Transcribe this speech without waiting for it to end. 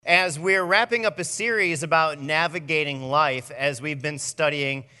as we're wrapping up a series about navigating life as we've been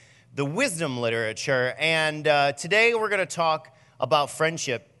studying the wisdom literature. And today we're going to talk about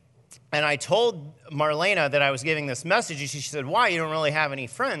friendship. And I told Marlena that I was giving this message, and she said, "Why? You don't really have any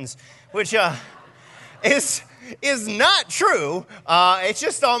friends," which is not true. It's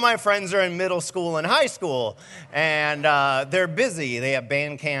just all my friends are in middle school and high school, and they're busy. They have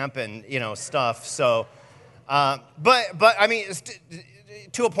band camp and stuff. So, but I mean,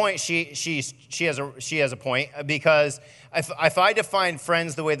 to a point, she has a point, because if I define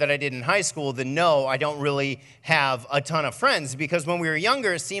friends the way that I did in high school, then no, I don't really have a ton of friends, because when we were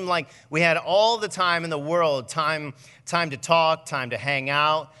younger, it seemed like we had all the time in the world, time to talk, time to hang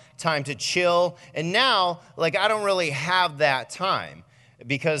out, time to chill. And now, I don't really have that time,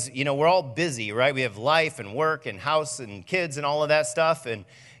 because, we're all busy, right? We have life and work and house and kids and all of that stuff. And,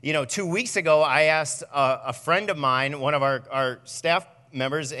 2 weeks ago, I asked a friend of mine, one of our staff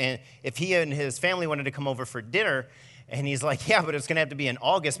members, and if he and his family wanted to come over for dinner. And he's like, "Yeah, but it's going to have to be in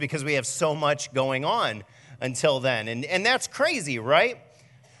August because we have so much going on until then." And that's crazy, right?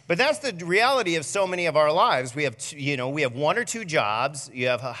 But that's the reality of so many of our lives. We have, we have one or two jobs. You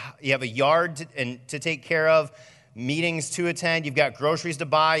have a yard to take care of, meetings to attend. You've got groceries to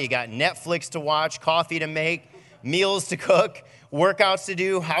buy. You got Netflix to watch, coffee to make, meals to cook, workouts to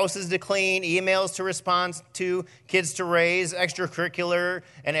do, houses to clean, emails to respond to, kids to raise, extracurricular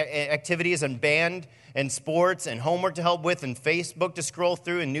and activities and band and sports and homework to help with and Facebook to scroll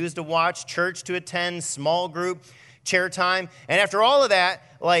through and news to watch, church to attend, small group, chair time. And after all of that,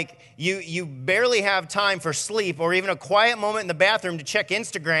 you barely have time for sleep or even a quiet moment in the bathroom to check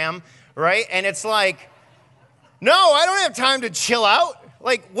Instagram, right? And it's like, no, I don't have time to chill out.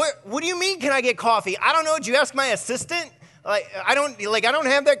 What do you mean, can I get coffee? I don't know. Did you ask my assistant? I don't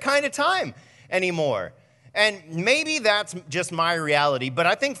have that kind of time anymore. And maybe that's just my reality, but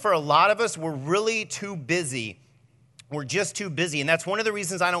I think for a lot of us, we're really too busy. We're just too busy, and that's one of the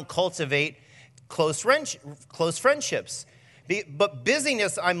reasons I don't cultivate close friendships. But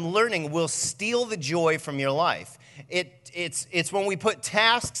busyness, I'm learning, will steal the joy from your life. It's when we put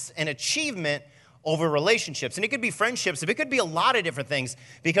tasks and achievement over relationships. And it could be friendships. It could be a lot of different things,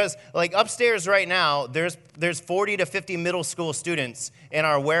 because upstairs right now, there's 40 to 50 middle school students in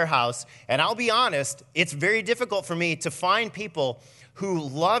our warehouse. And I'll be honest, it's very difficult for me to find people who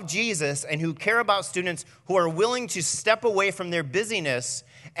love Jesus and who care about students, who are willing to step away from their busyness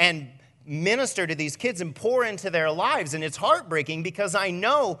and minister to these kids and pour into their lives. And it's heartbreaking, because I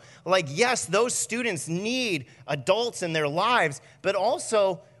know, yes, those students need adults in their lives, but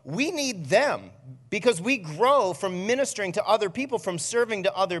also we need them, because we grow from ministering to other people, from serving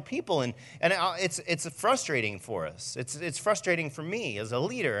to other people. And it's frustrating for us. It's frustrating for me as a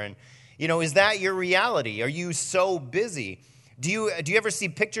leader. And, is that your reality? Are you so busy? Do you ever see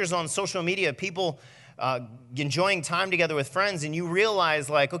pictures on social media of people enjoying time together with friends, and you realize,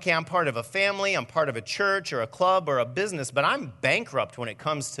 okay, I'm part of a family, I'm part of a church or a club or a business, but I'm bankrupt when it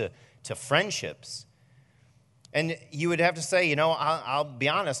comes to friendships? And you would have to say, I'll be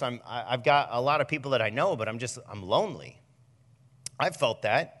honest, I've got a lot of people that I know, but I'm lonely. I've felt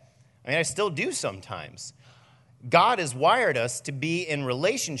that. I still do sometimes. God has wired us to be in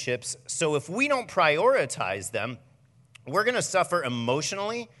relationships, so if we don't prioritize them, we're going to suffer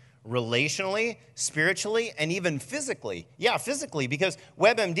emotionally, relationally, spiritually, and even physically. Yeah, physically, because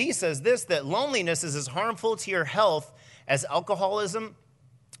WebMD says that loneliness is as harmful to your health as alcoholism,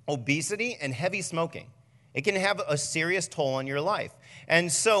 obesity, and heavy smoking. It can have a serious toll on your life. And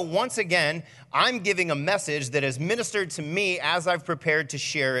so, once again, I'm giving a message that has ministered to me as I've prepared to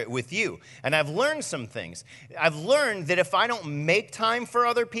share it with you. And I've learned some things. I've learned that if I don't make time for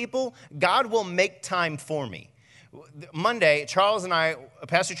other people, God will make time for me. Monday,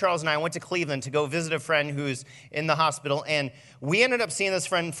 Pastor Charles and I went to Cleveland to go visit a friend who's in the hospital, and we ended up seeing this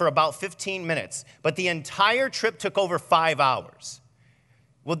friend for about 15 minutes. But the entire trip took over 5 hours.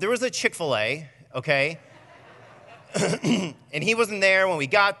 Well, there was a Chick-fil-A, okay? And he wasn't there when we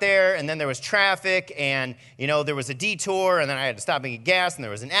got there, and then there was traffic, and, there was a detour, and then I had to stop and get gas, and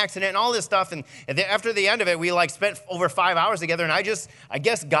there was an accident, and all this stuff, and then after the end of it, we, spent over 5 hours together, and I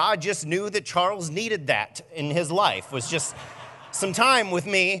guess God just knew that Charles needed that in his life, was just some time with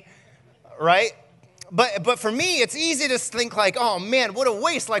me, right? But for me, it's easy to think oh man, what a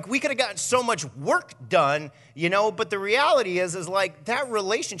waste. We could have gotten so much work done, but the reality is that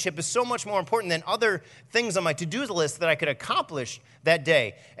relationship is so much more important than other things on my to-do list that I could accomplish that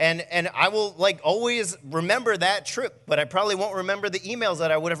day. And I will always remember that trip, but I probably won't remember the emails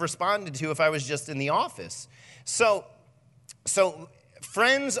that I would have responded to if I was just in the office. So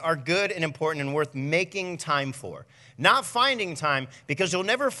Friends are good and important and worth making time for. Not finding time, because you'll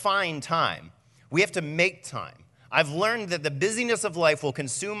never find time. We have to make time. I've learned that the busyness of life will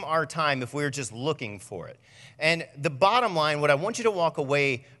consume our time if we're just looking for it. And the bottom line, what I want you to walk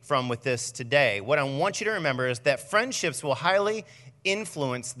away from with this today, what I want you to remember is that friendships will highly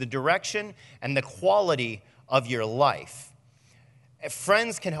influence the direction and the quality of your life.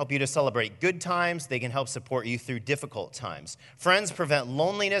 Friends can help you to celebrate good times. They can help support you through difficult times. Friends prevent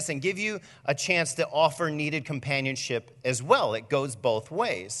loneliness and give you a chance to offer needed companionship as well. It goes both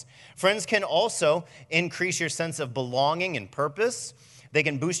ways. Friends can also increase your sense of belonging and purpose. They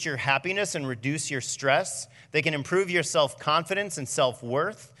can boost your happiness and reduce your stress. They can improve your self-confidence and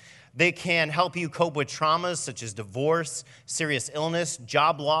self-worth. They can help you cope with traumas such as divorce, serious illness,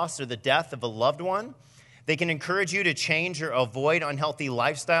 job loss, or the death of a loved one. They can encourage you to change or avoid unhealthy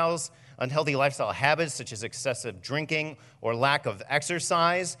lifestyle habits such as excessive drinking or lack of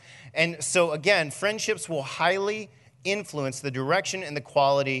exercise. And so again, friendships will highly influence the direction and the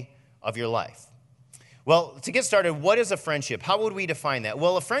quality of your life. Well, to get started, what is a friendship? How would we define that?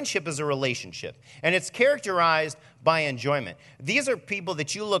 Well, a friendship is a relationship, and it's characterized by enjoyment. These are people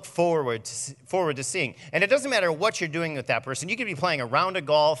that you look forward to seeing. And it doesn't matter what you're doing with that person. You could be playing a round of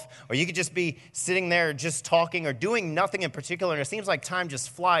golf, or you could just be sitting there just talking or doing nothing in particular, and it seems like time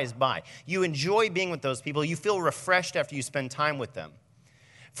just flies by. You enjoy being with those people. You feel refreshed after you spend time with them.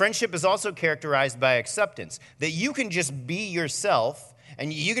 Friendship is also characterized by acceptance, that you can just be yourself,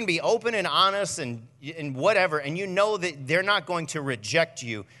 and you can be open and honest and whatever, and you know that they're not going to reject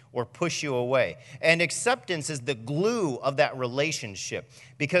you or push you away. And acceptance is the glue of that relationship,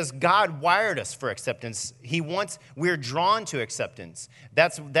 because God wired us for acceptance. We're drawn to acceptance.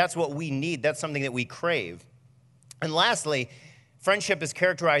 That's what we need. That's something that we crave. And lastly, friendship is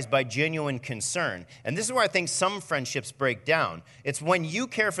characterized by genuine concern. And this is where I think some friendships break down. It's when you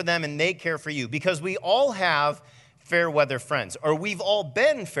care for them and they care for you, because we all have fair weather friends, or we've all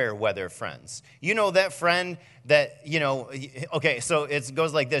been fair weather friends. You know that friend that, okay, so it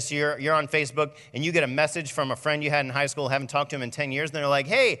goes like this. You're on Facebook and you get a message from a friend you had in high school, haven't talked to him in 10 years, and they're like,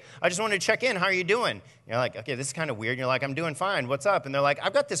 hey, I just wanted to check in. How are you doing? You're like, okay, this is kind of weird. And you're like, I'm doing fine. What's up? And they're like,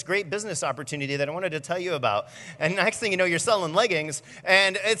 I've got this great business opportunity that I wanted to tell you about. And next thing you know, you're selling leggings,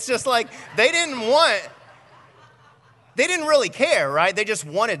 and it's just like they didn't really care, right? They just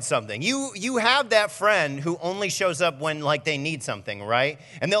wanted something. You have that friend who only shows up when like they need something, right?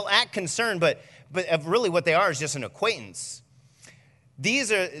 And they'll act concerned, but really what they are is just an acquaintance.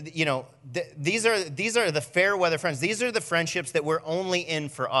 These are the fair weather friends. These are the friendships that we're only in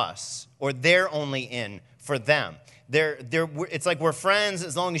for us, or they're only in for them. It's like we're friends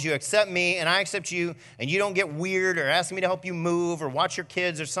as long as you accept me and I accept you, and you don't get weird or ask me to help you move or watch your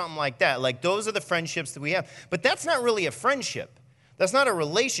kids or something like that. Like, those are the friendships that we have. But that's not really a friendship. That's not a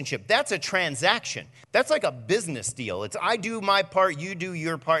relationship. That's a transaction. That's like a business deal. It's I do my part, you do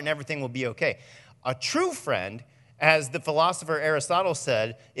your part, and everything will be okay. A true friend, as the philosopher Aristotle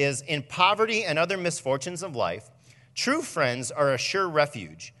said, is in poverty and other misfortunes of life, true friends are a sure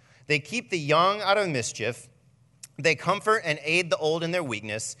refuge. They keep the young out of mischief. They comfort and aid the old in their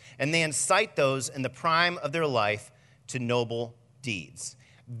weakness, and they incite those in the prime of their life to noble deeds.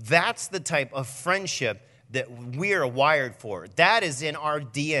 That's the type of friendship that we are wired for. That is in our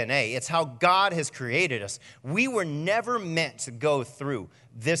DNA. It's how God has created us. We were never meant to go through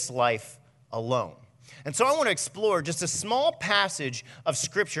this life alone. And so I want to explore just a small passage of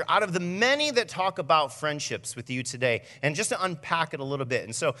Scripture out of the many that talk about friendships with you today, and just to unpack it a little bit.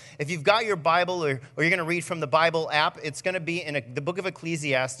 And so if you've got your Bible, or you're going to read from the Bible app, it's going to be in the Book of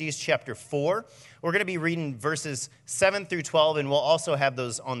Ecclesiastes, chapter 4. We're going to be reading verses 7 through 12, and we'll also have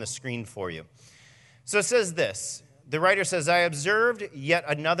those on the screen for you. So it says this. The writer says, I observed yet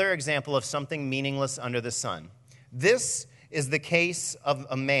another example of something meaningless under the sun. This is the case of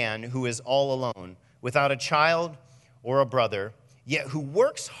a man who is all alone, without a child or a brother, yet who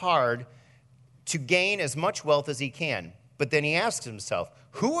works hard to gain as much wealth as he can. But then he asks himself,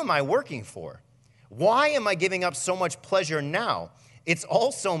 who am I working for? Why am I giving up so much pleasure now? It's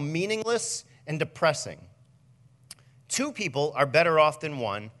all so meaningless and depressing. Two people are better off than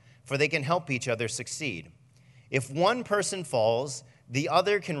one, for they can help each other succeed. If one person falls, the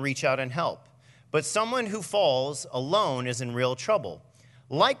other can reach out and help. But someone who falls alone is in real trouble.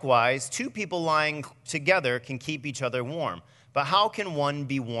 Likewise, two people lying together can keep each other warm. But how can one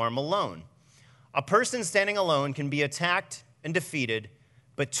be warm alone? A person standing alone can be attacked and defeated,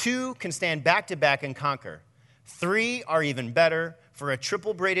 but two can stand back to back and conquer. Three are even better, for a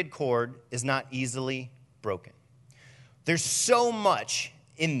triple braided cord is not easily broken. There's so much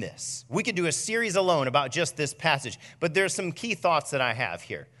in this. We could do a series alone about just this passage, but there's some key thoughts that I have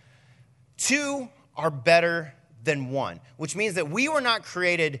here. 2 are better than 1, which means that we were not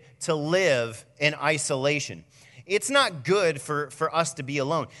created to live in isolation. It's not good for us to be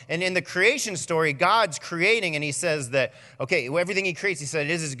alone. And in the creation story, God's creating, and he says that, okay, everything he creates, he said,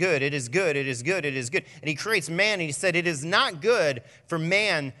 it is good, it is good, it is good, it is good. And he creates man, and he said, it is not good for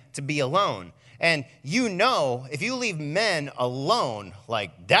man to be alone. And you know, if you leave men alone,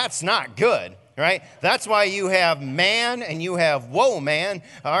 like, that's not good, right? That's why you have man and you have whoa, man.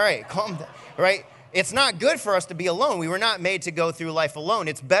 All right, calm down, right? It's not good for us to be alone. We were not made to go through life alone.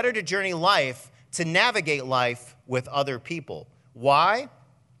 It's better to journey life, to navigate life with other people. Why?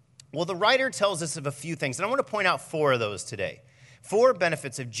 Well, the writer tells us of a few things, and I want to point out 4 of those today. 4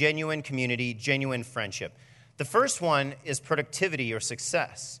 benefits of genuine community, genuine friendship. The first one is productivity or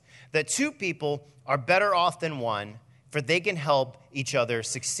success, that 2 people are better off than 1, for they can help each other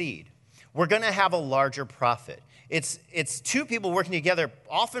succeed. We're going to have a larger profit. It's 2 people working together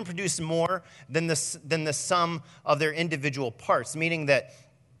often produce more than the sum of their individual parts, meaning that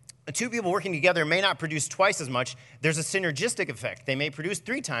 2 people working together may not produce twice as much. There's a synergistic effect. They may produce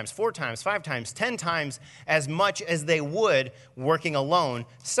 3 times, 4 times, 5 times, 10 times as much as they would working alone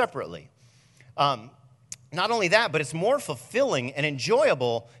separately. Not only that, but it's more fulfilling and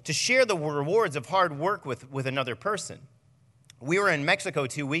enjoyable to share the rewards of hard work with another person. We were in Mexico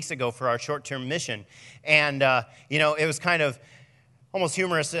 2 weeks ago for our short-term mission, and it was kind of almost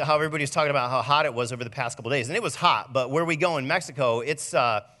humorous how everybody was talking about how hot it was over the past couple of days. And it was hot, but where we go in Mexico, it's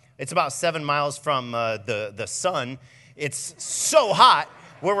about 7 miles from the sun. It's so hot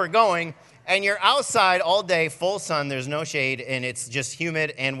where we're going, and you're outside all day, full sun, there's no shade, and it's just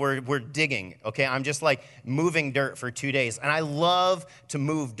humid, and we're digging, okay? I'm just like moving dirt for 2 days, and I love to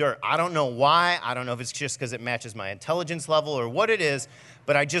move dirt. I don't know why. I don't know if it's just because it matches my intelligence level or what it is,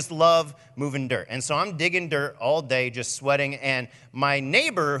 but I just love moving dirt. And so I'm digging dirt all day, just sweating, and my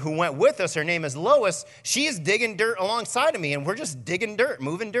neighbor who went with us, her name is Lois, she is digging dirt alongside of me, and we're just digging dirt,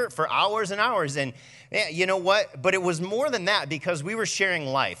 moving dirt for hours and hours, and you know what? But it was more than that because we were sharing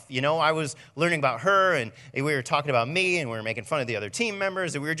life. I was learning about her, and we were talking about me, and we were making fun of the other team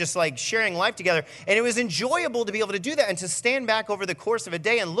members, and we were just like sharing life together. And it was enjoyable to be able to do that and to stand back over the course of a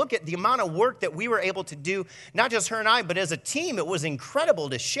day and look at the amount of work that we were able to do, not just her and I, but as a team. It was incredible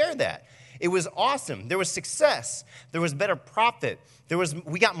to share that. It was awesome. There was success. There was better profit.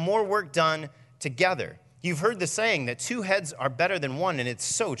 We got more work done together. You've heard the saying that 2 heads are better than 1, and it's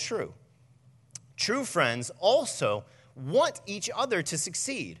so true. True friends also want each other to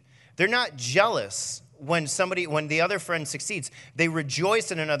succeed. They're not jealous when the other friend succeeds. They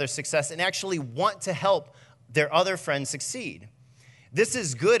rejoice in another's success and actually want to help their other friend succeed. This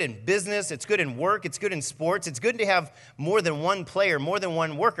is good in business, it's good in work, it's good in sports. It's good to have more than one player, more than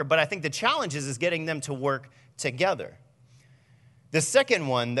one worker, but I think the challenge is getting them to work together. The second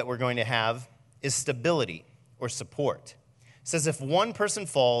one that we're going to have is stability or support. It says if one person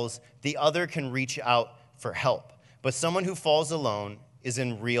falls, the other can reach out for help. But someone who falls alone is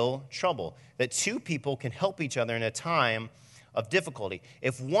in real trouble. That 2 people can help each other in a time of difficulty.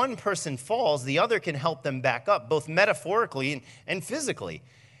 If one person falls, the other can help them back up, both metaphorically and physically.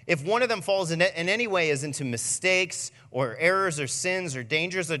 If one of them falls in any way is into mistakes or errors or sins or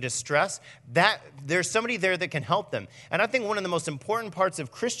dangers or distress, that there's somebody there that can help them. And I think one of the most important parts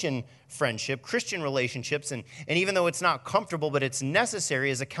of Christian friendship, Christian relationships, and even though it's not comfortable, but it's necessary,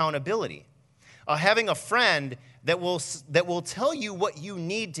 is accountability. Having a friend that will tell you what you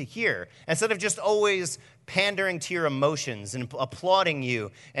need to hear instead of just always pandering to your emotions and applauding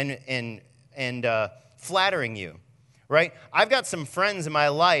you and flattering you. Right? I've got some friends in my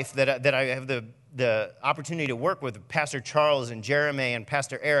life that I have the opportunity to work with, Pastor Charles and Jeremy and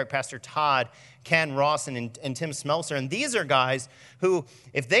Pastor Eric, Pastor Todd, Ken Rawson, and Tim Smelser. And these are guys who,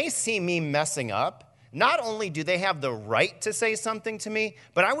 if they see me messing up, not only do they have the right to say something to me,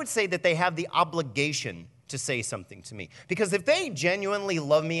 but I would say that they have the obligation to say something to me. Because if they genuinely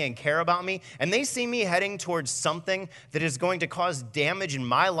love me and care about me, and they see me heading towards something that is going to cause damage in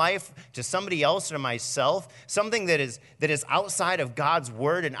my life to somebody else or myself, something that is outside of God's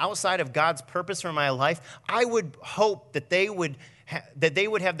word and outside of God's purpose for my life, I would hope that they would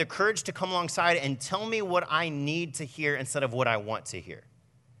have the courage to come alongside and tell me what I need to hear instead of what I want to hear.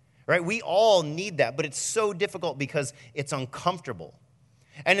 Right? We all need that, but it's so difficult because it's uncomfortable.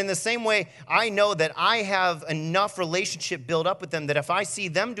 And in the same way, I know that I have enough relationship built up with them that if I see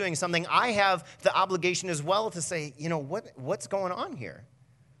them doing something, I have the obligation as well to say, what's going on here?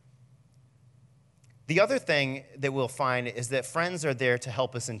 The other thing that we'll find is that friends are there to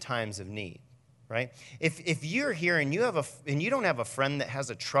help us in times of need, right? If you're here and you don't have a friend that has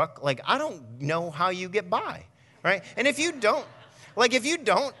a truck, like, I don't know how you get by, right? And if you don't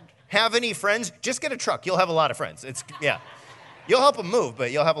have any friends, just get a truck. You'll have a lot of friends. Yeah. You'll help them move,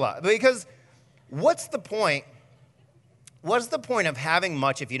 but you'll have a lot. Because what's the point? What's the point of having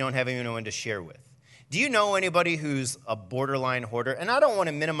much if you don't have anyone to share with? Do you know anybody who's a borderline hoarder? And I don't want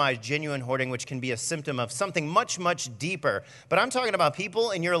to minimize genuine hoarding, which can be a symptom of something much, much deeper. But I'm talking about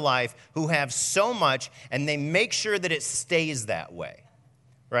people in your life who have so much and they make sure that it stays that way,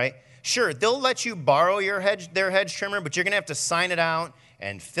 right? Sure, they'll let you borrow their hedge trimmer, but you're going to have to sign it out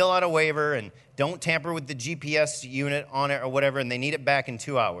and fill out a waiver and don't tamper with the GPS unit on it or whatever, and they need it back in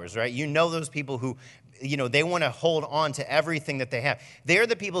 2 hours, right? You know those people who, they want to hold on to everything that they have. They're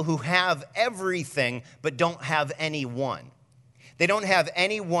the people who have everything but don't have anyone. They don't have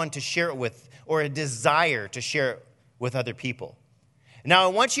anyone to share it with or a desire to share it with other people. Now, I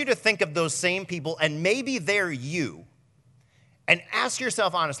want you to think of those same people, and maybe they're you, and ask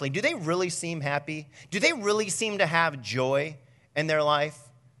yourself honestly, do they really seem happy? Do they really seem to have joy in their life?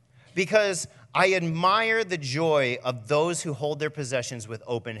 Because I admire the joy of those who hold their possessions with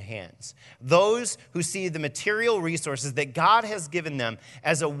open hands. Those who see the material resources that God has given them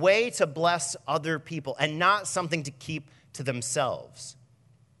as a way to bless other people and not something to keep to themselves.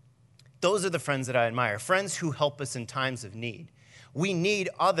 Those are the friends that I admire, friends who help us in times of need. We need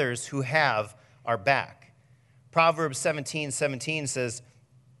others who have our back. Proverbs 17:17 says,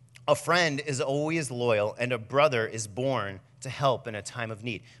 "A friend is always loyal, and a brother is born to help in a time of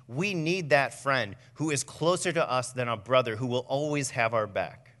need." We need that friend who is closer to us than a brother, who will always have our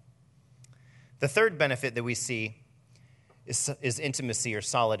back. The third benefit that we see is intimacy or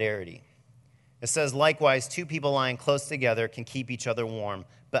solidarity. It says, "Likewise, two people lying close together can keep each other warm,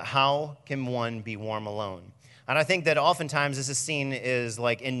 but how can one be warm alone?" And I think that oftentimes this is seen as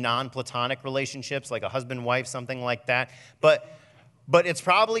like in non-platonic relationships, like a husband-wife, something like that. But it's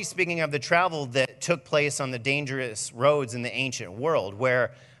probably speaking of the travel that took place on the dangerous roads in the ancient world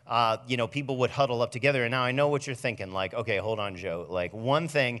where, people would huddle up together. And now I know what you're thinking, like, okay, hold on, Joe. Like, one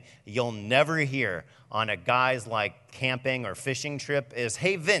thing you'll never hear on a guy's, like, camping or fishing trip is,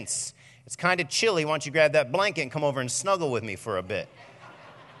 "Hey, Vince, it's kind of chilly. Why don't you grab that blanket and come over and snuggle with me for a bit?"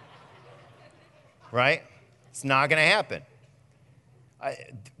 Right? It's not going to happen.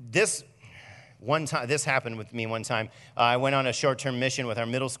 This happened with me one time. I went on a short-term mission with our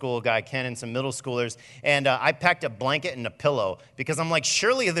middle school guy, Ken, and some middle schoolers, and I packed a blanket and a pillow because I'm like,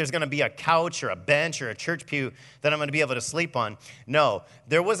 surely there's going to be a couch or a bench or a church pew that I'm going to be able to sleep on. No,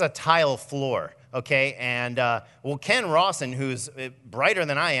 there was a tile floor, okay? And, Ken Rawson, who's brighter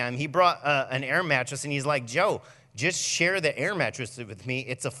than I am, he brought an air mattress, and he's like, "Joe, just share the air mattress with me.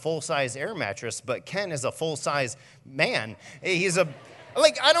 It's a full-size air mattress," but Ken is a full-size man.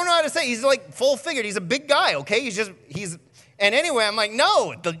 I don't know how to say. He's like full-figured. He's a big guy, okay? And anyway, I'm like,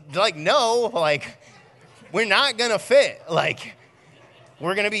 no, we're not going to fit. Like,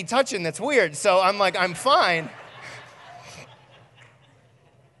 we're going to be touching. That's weird. So I'm like, I'm fine.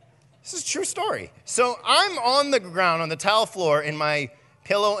 This is a true story. So I'm on the ground, on the tile floor, in my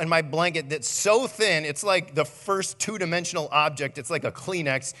pillow and my blanket that's so thin, it's like the first two-dimensional object. It's like a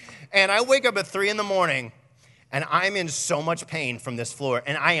Kleenex. And I wake up at 3 a.m, and I'm in so much pain from this floor,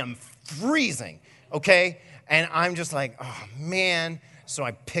 and I am freezing, okay? And I'm just like, oh, man. So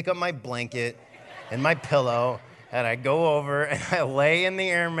I pick up my blanket and my pillow, and I go over, and I lay in the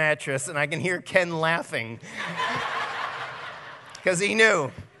air mattress, and I can hear Ken laughing because he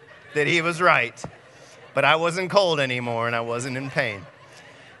knew that he was right. But I wasn't cold anymore, and I wasn't in pain.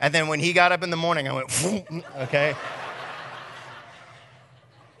 And then when he got up in the morning, I went, okay?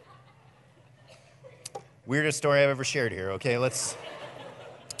 Weirdest story I've ever shared here, okay? Let's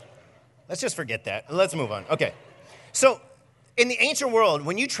just forget that. Let's move on. Okay. So in the ancient world,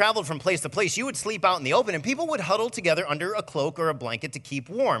 when you traveled from place to place, you would sleep out in the open, and people would huddle together under a cloak or a blanket to keep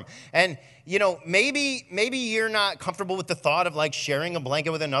warm. And, maybe you're not comfortable with the thought of, like, sharing a blanket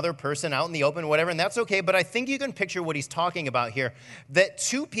with another person out in the open, whatever, and that's okay. But I think you can picture what he's talking about here, that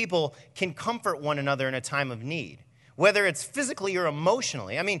two people can comfort one another in a time of need, whether it's physically or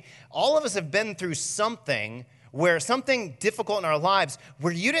emotionally. I mean, all of us have been through something difficult in our lives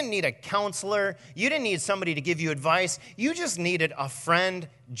where you didn't need a counselor, you didn't need somebody to give you advice, you just needed a friend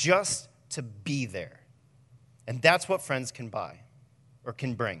just to be there. And that's what friends can buy or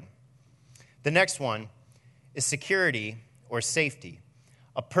can bring. The next one is security or safety.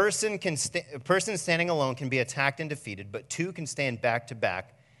 A person standing alone can be attacked and defeated, but two can stand back to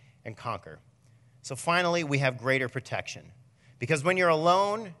back and conquer. So finally, we have greater protection. Because when you're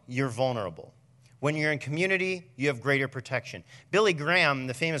alone, you're vulnerable. When you're in community, you have greater protection. Billy Graham,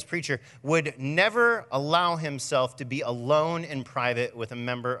 the famous preacher, would never allow himself to be alone in private with a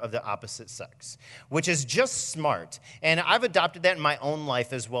member of the opposite sex, which is just smart. And I've adopted that in my own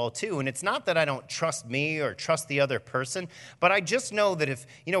life as well, too. And it's not that I don't trust me or trust the other person, but I just know that if,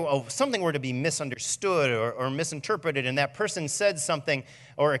 something were to be misunderstood or misinterpreted and that person said something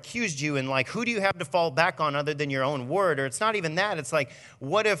or accused you, and like, who do you have to fall back on other than your own word? Or it's not even that. It's like,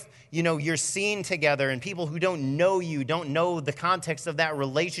 what if, you're seen together and people who don't know you, don't know the context of that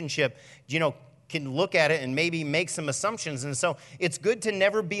relationship, can look at it and maybe make some assumptions. And so it's good to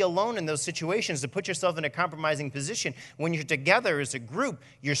never be alone in those situations, to put yourself in a compromising position. When you're together as a group,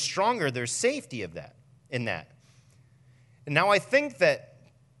 you're stronger. There's safety in that. And now I think that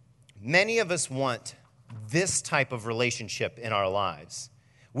many of us want this type of relationship in our lives.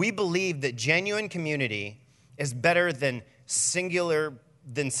 We believe that genuine community is better than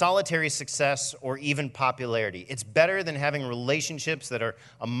solitary success or even popularity. It's better than having relationships that are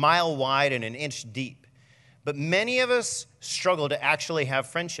a mile wide and an inch deep. But many of us struggle to actually have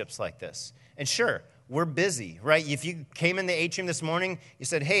friendships like this. And sure, we're busy, right? If you came in the atrium this morning, you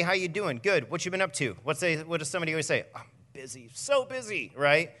said, hey, how you doing? Good. What you been up to? What does somebody always say? I'm busy, so busy,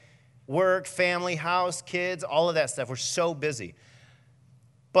 right? Work, family, house, kids, all of that stuff. We're so busy.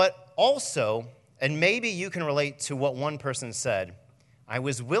 But also, and maybe you can relate to what one person said, I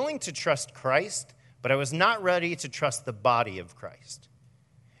was willing to trust Christ, but I was not ready to trust the body of Christ.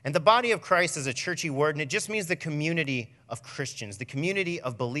 And the body of Christ is a churchy word, and it just means the community of Christians, the community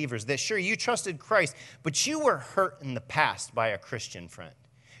of believers, that sure, you trusted Christ, but you were hurt in the past by a Christian friend.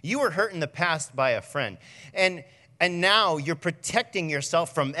 You were hurt in the past by a friend. And now you're protecting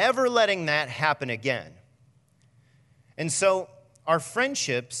yourself from ever letting that happen again. And so our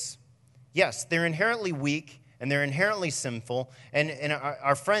friendships, yes, they're inherently weak and they're inherently sinful. And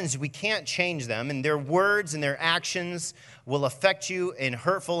our friends, we can't change them. And their words and their actions will affect you in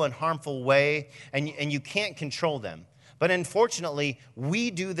hurtful and harmful way. And you can't control them. But unfortunately,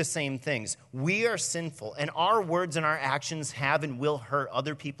 we do the same things. We are sinful. And our words and our actions have and will hurt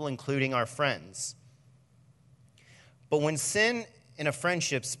other people, including our friends. But when sin in a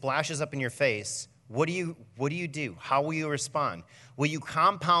friendship splashes up in your face, what do you do? How will you respond? Will you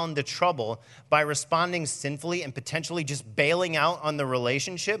compound the trouble by responding sinfully and potentially just bailing out on the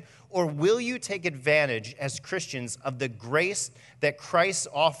relationship? Or will you take advantage as Christians of the grace that Christ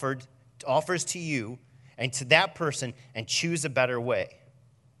offers to you and to that person and choose a better way?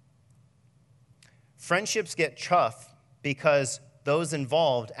 Friendships get tough because those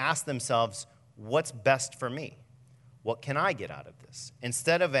involved ask themselves, what's best for me? What can I get out of this?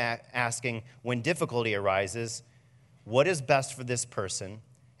 Instead of asking, when difficulty arises, what is best for this person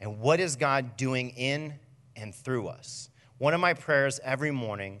and what is God doing in and through us? One of my prayers every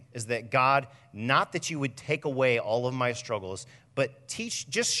morning is that God, not that you would take away all of my struggles, but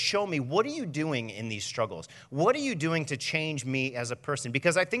just show me, what are you doing in these struggles? What are you doing to change me as a person?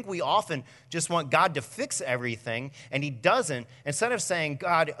 Because I think we often just want God to fix everything, and he doesn't. Instead of saying,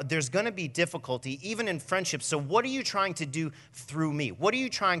 God, there's going to be difficulty, even in friendships, so what are you trying to do through me? What are you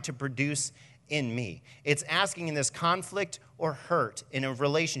trying to produce in me? It's asking in this conflict or hurt in a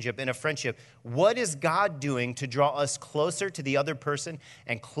relationship, in a friendship, what is God doing to draw us closer to the other person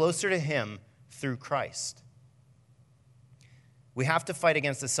and closer to him through Christ? We have to fight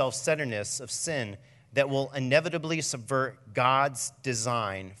against the self-centeredness of sin that will inevitably subvert God's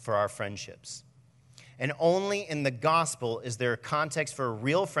design for our friendships. And only in the gospel is there a context for a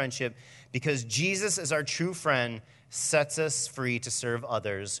real friendship, because Jesus, as our true friend, sets us free to serve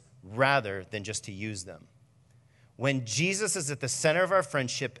others rather than just to use them. When Jesus is at the center of our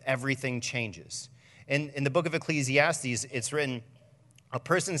friendship, everything changes. In the Book of Ecclesiastes, it's written, a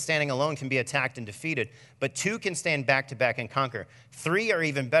person standing alone can be attacked and defeated, but two can stand back to back and conquer. Three are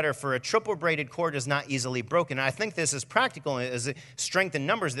even better, for a triple braided cord is not easily broken. And I think this is practical as strength in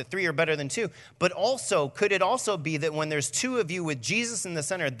numbers, that three are better than two. But also, could it also be that when there's two of you with Jesus in the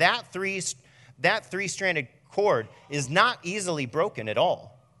center, that three-stranded cord is not easily broken at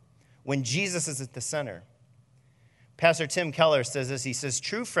all when Jesus is at the center? Pastor Tim Keller says this. He says,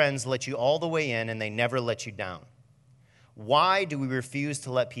 true friends let you all the way in, and they never let you down. Why do we refuse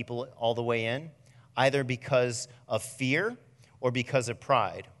to let people all the way in? Either because of fear or because of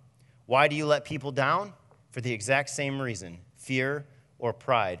pride. Why do you let people down? For the exact same reason, fear or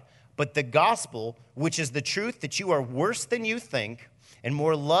pride. But the gospel, which is the truth that you are worse than you think and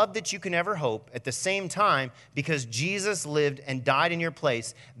more loved than you can ever hope, at the same time, because Jesus lived and died in your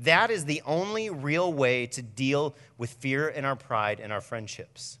place, that is the only real way to deal with fear and our pride in our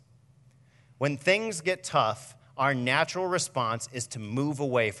friendships. When things get tough, our natural response is to move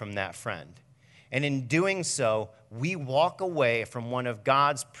away from that friend. And in doing so, we walk away from one of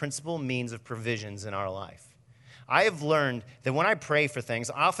God's principal means of provisions in our life. I have learned that when I pray for things,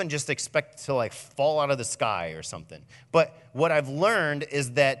 I often just expect it to like fall out of the sky or something. But what I've learned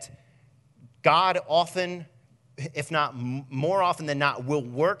is that God often, if not more often than not, will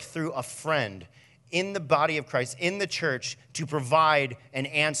work through a friend in the body of Christ, in the church, to provide an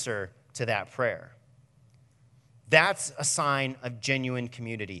answer to that prayer. That's a sign of genuine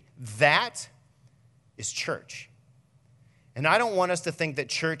community. That is church. And I don't want us to think that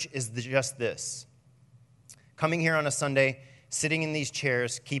church is just this. Coming here on a Sunday, sitting in these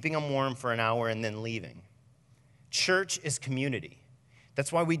chairs, keeping them warm for an hour, and then leaving. Church is community.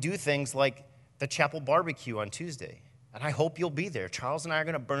 That's why we do things like the chapel barbecue on Tuesday. And I hope you'll be there. Charles and I are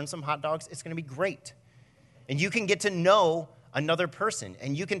going to burn some hot dogs. It's going to be great. And you can get to know another person,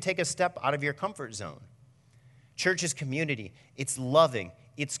 and you can take a step out of your comfort zone. Church is community. It's loving.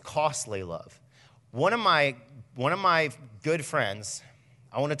 It's costly love. One of my good friends,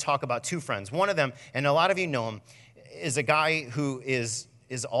 I want to talk about two friends. One of them, and a lot of you know him, is a guy who is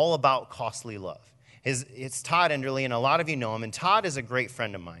all about costly love. It's Todd Enderly, and a lot of you know him. And Todd is a great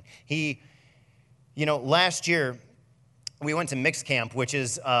friend of mine. Last year, we went to Mixed Camp, which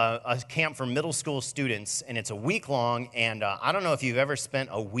is a camp for middle school students, and it's a week long. And I don't know if you've ever spent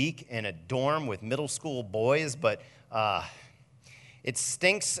a week in a dorm with middle school boys, but it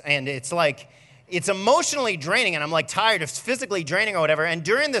stinks, and it's emotionally draining, and I'm like tired. It's physically draining or whatever. And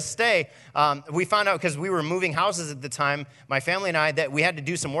during this stay, we found out, because we were moving houses at the time, my family and I, that we had to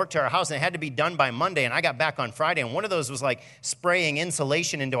do some work to our house, and it had to be done by Monday. And I got back on Friday, and one of those was like spraying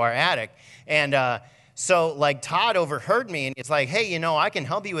insulation into our attic. And so Todd overheard me, and it's like, hey, I can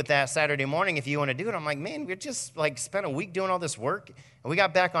help you with that Saturday morning if you want to do it. I'm like, man, we just spent a week doing all this work, and we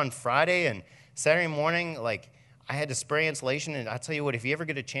got back on Friday, and Saturday morning, I had to spray insulation, and I'll tell you what, if you ever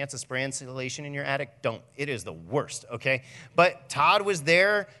get a chance to spray insulation in your attic, don't. It is the worst, okay? But Todd was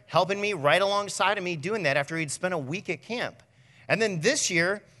there helping me right alongside of me doing that after he'd spent a week at camp. And then this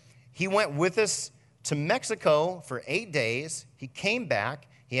year, he went with us to Mexico for 8 days. He came back.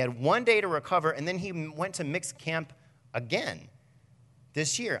 He had 1 day to recover, and then he went to mixed camp again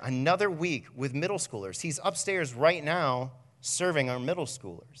this year, another week with middle schoolers. He's upstairs right now serving our middle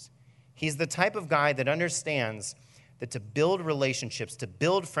schoolers. He's the type of guy that understands that to build relationships, to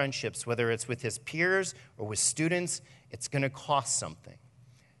build friendships, whether it's with his peers or with students, it's going to cost something.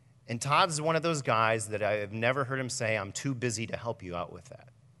 And Todd's one of those guys that I have never heard him say, I'm too busy to help you out with that.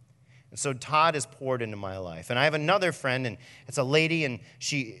 And so Todd has poured into my life. And I have another friend, and it's a lady, and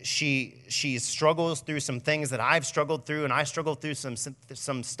she struggles through some things that I've struggled through, and I struggled through some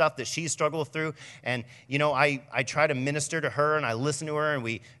stuff that she struggled through. And, I try to minister to her, and I listen to her, and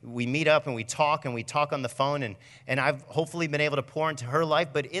we meet up, and we talk on the phone, and I've hopefully been able to pour into her life.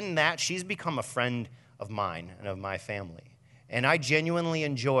 But in that, she's become a friend of mine and of my family. And I genuinely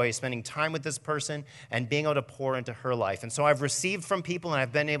enjoy spending time with this person and being able to pour into her life. And so I've received from people, and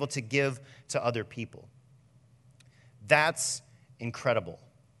I've been able to give to other people. That's incredible.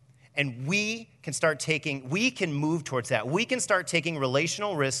 And we can move towards that. We can start taking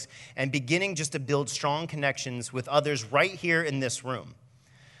relational risks and beginning just to build strong connections with others right here in this room.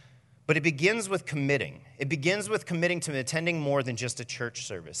 But it begins with committing. It begins with committing to attending more than just a church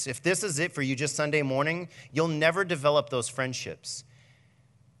service. If this is it for you, just Sunday morning, you'll never develop those friendships.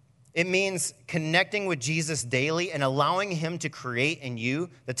 It means connecting with Jesus daily and allowing him to create in you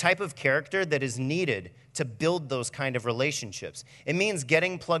the type of character that is needed to build those kind of relationships. It means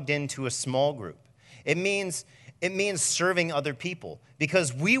getting plugged into a small group. It means serving other people,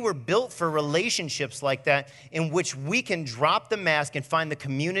 because we were built for relationships like that, in which we can drop the mask and find the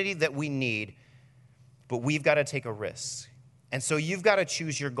community that we need, but we've got to take a risk. And so you've got to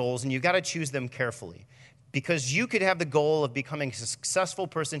choose your goals, and you've got to choose them carefully, because you could have the goal of becoming a successful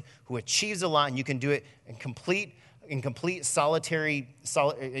person who achieves a lot, and you can do it in complete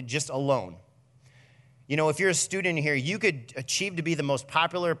just alone. If you're a student here, you could achieve to be the most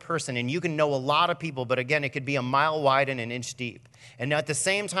popular person, and you can know a lot of people, but again, it could be a mile wide and an inch deep. And at the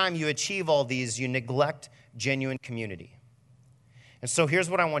same time you achieve all these, you neglect genuine community. And so here's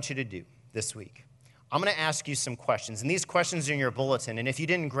what I want you to do this week. I'm going to ask you some questions, and these questions are in your bulletin, and if you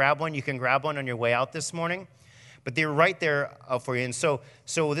didn't grab one, you can grab one on your way out this morning. But they're right there for you. And so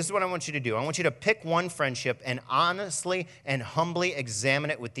this is what I want you to do. I want you to pick one friendship and honestly and humbly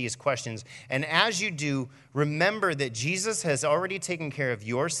examine it with these questions. And as you do, remember that Jesus has already taken care of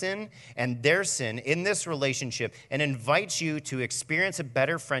your sin and their sin in this relationship, and invites you to experience a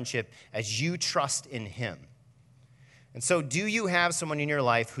better friendship as you trust in him. And so do you have someone in your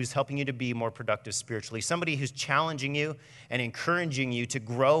life who's helping you to be more productive spiritually? Somebody who's challenging you and encouraging you to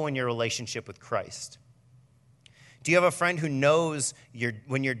grow in your relationship with Christ? Do you have a friend who knows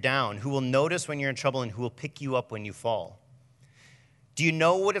when you're down, who will notice when you're in trouble, and who will pick you up when you fall? Do you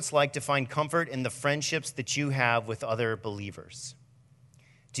know what it's like to find comfort in the friendships that you have with other believers?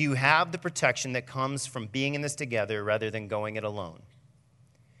 Do you have the protection that comes from being in this together rather than going it alone?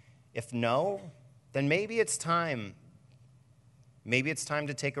 If no, then maybe it's time. Maybe it's time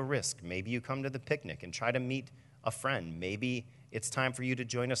to take a risk. Maybe you come to the picnic and try to meet a friend. Maybe it's time for you to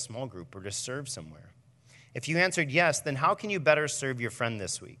join a small group or to serve somewhere. If you answered yes, then how can you better serve your friend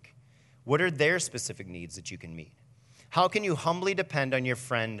this week? What are their specific needs that you can meet? How can you humbly depend on your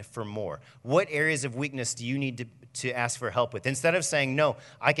friend for more? What areas of weakness do you need to ask for help with? Instead of saying, no,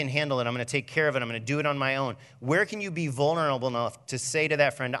 I can handle it, I'm going to take care of it, I'm going to do it on my own, where can you be vulnerable enough to say to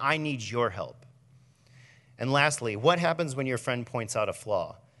that friend, I need your help? And lastly, what happens when your friend points out a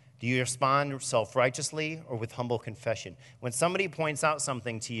flaw? Do you respond self-righteously or with humble confession? When somebody points out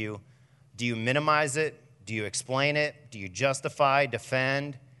something to you, do you minimize it? Do you explain it? Do you justify,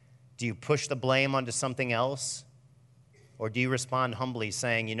 defend? Do you push the blame onto something else? Or do you respond humbly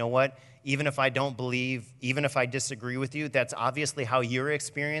saying, you know what, even if I don't believe, even if I disagree with you, that's obviously how you're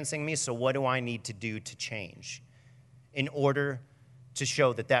experiencing me, so what do I need to do to change in order to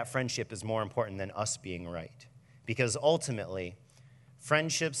show that that friendship is more important than us being right? Because ultimately,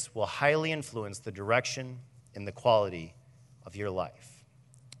 friendships will highly influence the direction and the quality of your life.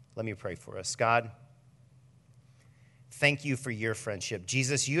 Let me pray for us. God, thank you for your friendship.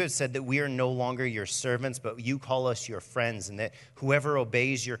 Jesus, you have said that we are no longer your servants, but you call us your friends, and that whoever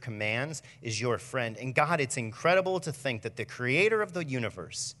obeys your commands is your friend. And God, it's incredible to think that the creator of the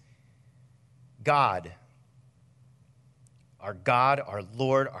universe, God, our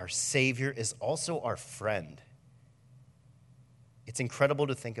Lord, our Savior, is also our friend. It's incredible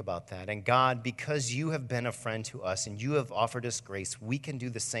to think about that. And God, because you have been a friend to us and you have offered us grace, we can do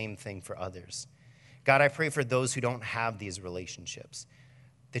the same thing for others. God, I pray for those who don't have these relationships,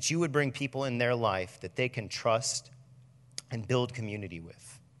 that you would bring people in their life that they can trust and build community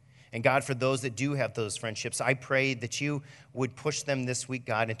with. And God, for those that do have those friendships, I pray that you would push them this week,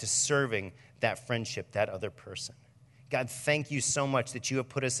 God, into serving that friendship, that other person. God, thank you so much that you have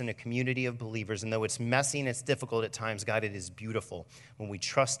put us in a community of believers. And though it's messy and it's difficult at times, God, it is beautiful when we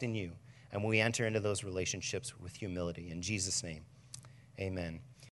trust in you and when we enter into those relationships with humility. In Jesus' name, amen.